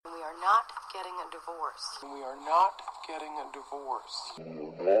not getting a divorce. We are not getting a divorce. We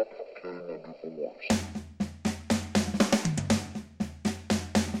are not getting a divorce.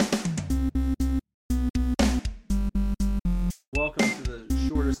 Welcome to the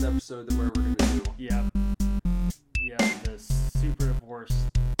shortest episode that we're ever going to do. Yep, the Super Divorce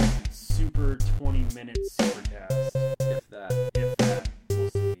Super 20-minute Supercast. If that. We'll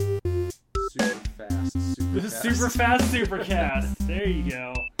see. Superfast The Supercast. Superfast Supercast. There you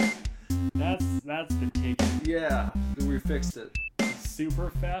go. That's been taken. Yeah, we fixed it.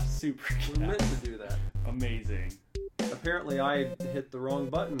 Superfast Supercast. We're meant to do that. Amazing. Apparently I hit the wrong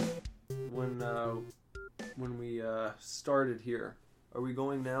button when we started here. Are we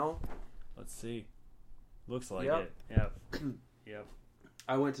going now? Let's see. Looks like Yep. it. Yep. Yep.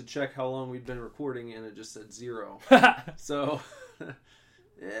 I went to check how long we'd been recording and it just said 0. So,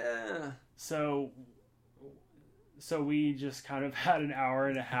 yeah. So we just kind of had an hour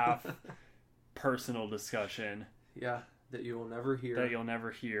and a half personal discussion Yeah, that you will never hear. that you'll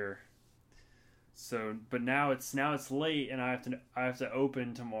never hear. So, but now it's late, and I have to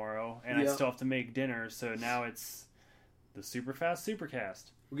open tomorrow, and I Yep. still have to make dinner. So now it's the Superfast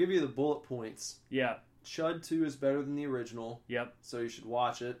Supercast. We'll give you the bullet points. Yeah. Chud 2 is better than the original, Yep. so you should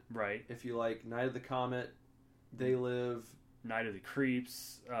watch it. Right. If you like Night of the Comet, They Live, Night of the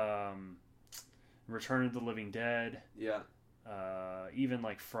Creeps, Return of the Living Dead, yeah. even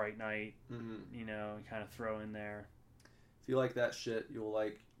like Fright Night. Mm-hmm. You know, kind of throw in there. If you like that shit, you'll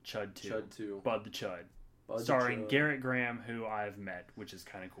like Chud 2. Chud 2. Bud the Chud. Bud the Starring Chud. Garrett Graham, who I've met, which is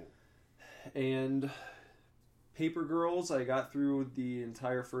kind of cool. And Paper Girls, I got through the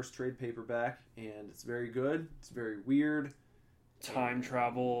entire first trade paperback, and it's very good. It's very weird. Time And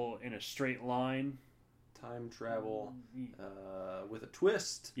travel in a straight line. Time travel with a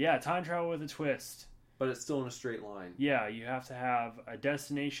twist, Yeah, time travel with a twist. but it's still in a straight line. Yeah, you have to have a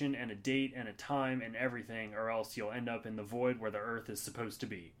destination and a date and a time and everything, or else you'll end up in the void where the Earth is supposed to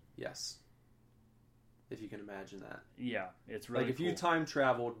be. Yes. If you can imagine that. Yeah, it's really Like if cool. you time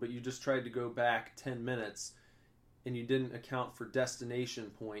traveled, but you just tried to go back 10 minutes, and you didn't account for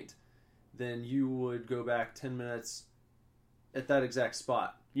destination point, then you would go back 10 minutes at that exact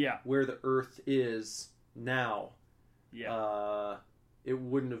spot. Yeah, Where the Earth is now. yeah. It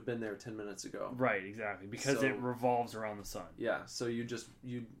wouldn't have been there 10 minutes ago. Right, exactly. Because So- it revolves around the sun. Yeah, so you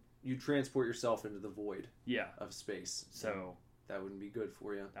transport yourself into the void Yeah, of space. so That wouldn't be good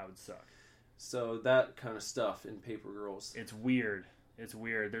for you. that would suck. So that kind of stuff in Paper Girls. It's weird. It's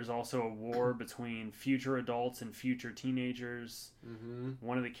weird. There's also a war between future adults and future teenagers. Mm-hmm.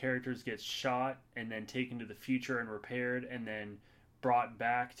 One of the characters gets shot and then taken to the future and repaired and then brought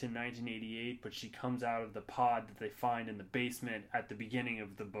back to 1988, but she comes out of the pod that they find in the basement at the beginning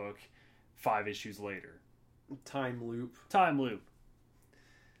of the book 5 issues later. Time loop. Time loop.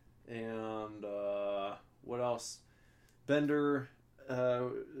 And what else? Bender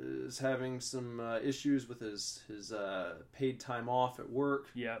is having some issues with his paid time off at work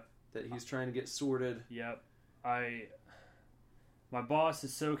Yep. that he's trying to get sorted. Yep. My boss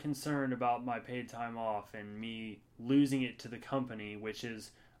is so concerned about my paid time off and me losing it to the company, which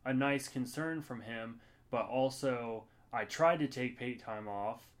is a nice concern from him, but also I tried to take paid time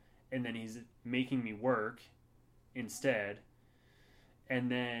off and then he's making me work instead.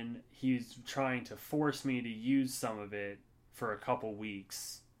 And then he's trying to force me to use some of it for a couple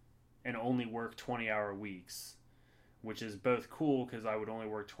weeks and only work 20-hour weeks, which is both cool because I would only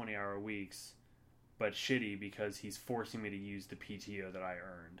work 20-hour weeks, but shitty because he's forcing me to use the PTO that I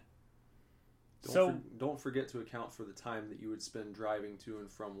earned. Don't forget to account for the time that you would spend driving to and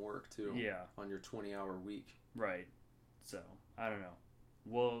from work too. Yeah. On your 20-hour week. Right. So, I don't know.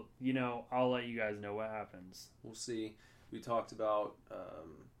 Well, I'll let you guys know what happens. We'll see. We talked about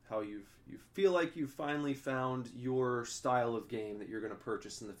how you feel like you've finally found your style of game that you're going to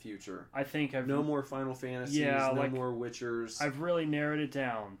purchase in the future. I think I've... No more Final Fantasies, Yeah, no like, more Witchers. I've really narrowed it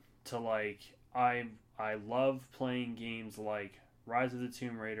down to, I love playing games like Rise of the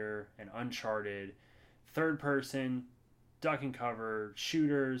Tomb Raider and Uncharted, third person, duck and cover,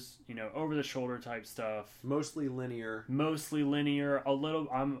 shooters, over the shoulder type stuff. Mostly linear. A little.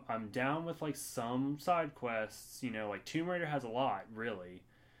 I'm down with some side quests. Like Tomb Raider has a lot really,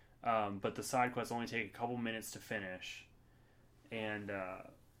 but the side quests only take a couple minutes to finish, and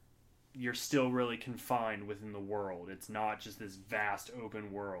you're still really confined within the world. It's not just this vast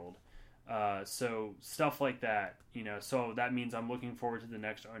open world. So stuff like that, so that means I'm looking forward to the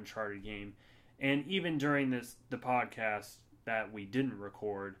next Uncharted game. And even during the podcast that we didn't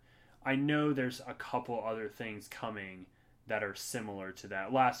record, I know there's a couple other things coming that are similar to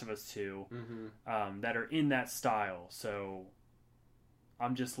that. Last of Us 2, that are in that style. So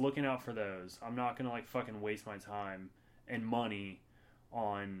I'm just looking out for those. I'm not gonna like fucking waste my time and money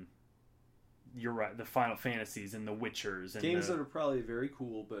on. You're right. The Final Fantasies and the Witchers and games that are probably very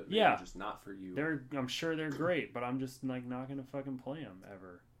cool, but maybe just not for you. I'm sure they're great, but I'm just like not gonna fucking play them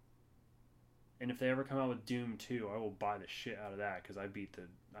ever. And if they ever come out with Doom 2, I will buy the shit out of that because I beat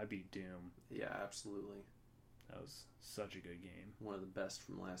Doom. Yeah, absolutely. That was such a good game. One of the best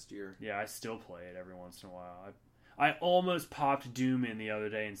from last year. Yeah, I still play it every once in a while. I almost popped Doom in the other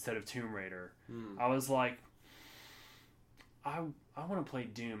day instead of Tomb Raider. I was like, I want to play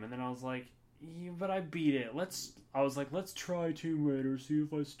Doom, and then I was like, yeah, but I beat it. Let's try Tomb Raider, see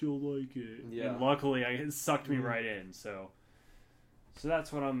if I still like it. Yeah. And luckily, it sucked me right in. So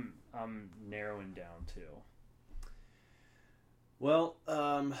that's what I'm narrowing down to. Well,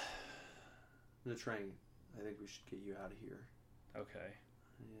 I'm gonna try and I think we should get you out of here. Okay.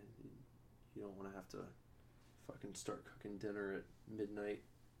 You don't want to have to fucking start cooking dinner at midnight.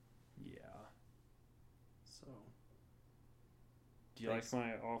 Yeah. So. Do you like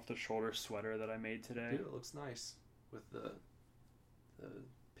my off-the-shoulder sweater that I made today? Dude, it looks nice with the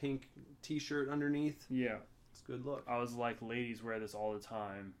pink t-shirt underneath. Yeah. It's a good look. I was like, ladies wear this all the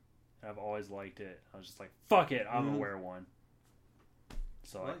time. And I've always liked it. I was just like, fuck it, I'm gonna wear one.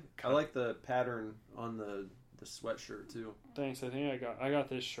 So I like the pattern on the sweatshirt too. Thanks. I think I got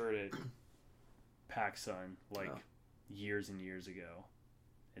this shirt at PacSun years and years ago.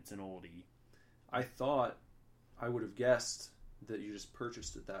 It's an oldie. I thought I would have guessed that you just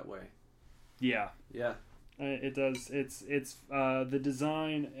purchased it that way. Yeah. Yeah. It does. It's the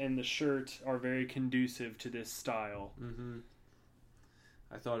design and the shirt are very conducive to this style. Mm-hmm.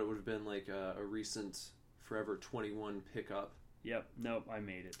 I thought it would have been like a recent Forever 21 pickup. Yep. Nope. I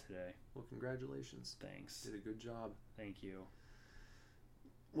made it today. Well, congratulations. Thanks. Did a good job. Thank you.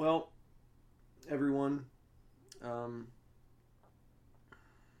 Well, everyone,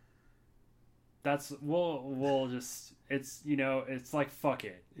 we'll just, it's, it's like, fuck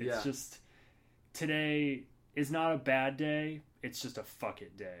it. It's just, today is not a bad day. It's just a fuck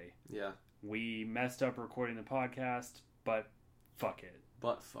it day. Yeah. We messed up recording the podcast, but fuck it.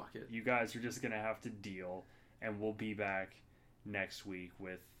 But fuck it. You guys are just going to have to deal, and we'll be back next week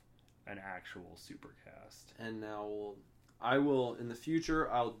with an actual Supercast. And now I will, in the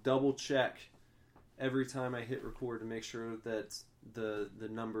future, I'll double check every time I hit record to make sure that the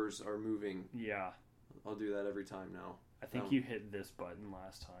numbers are moving. Yeah. I'll do that every time now. I think you hit this button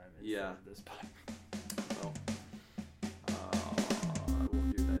last time instead of this button. Well, I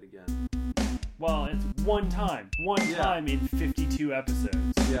won't do that again. Well, it's one time. One time in 52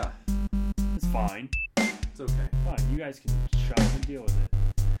 episodes. Yeah. It's fine. It's okay. Fine. You guys can shut up and deal with it.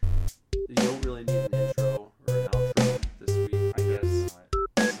 You don't really need an intro or an outro this week. I guess not.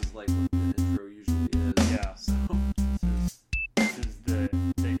 This is like what the intro usually is. Yeah. So this is the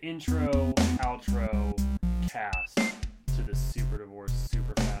intro, outro cast to the Superdivorce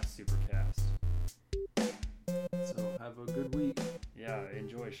Superfast Supercast. So have a good week. Yeah,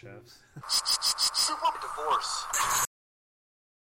 enjoy, chefs. Super divorce.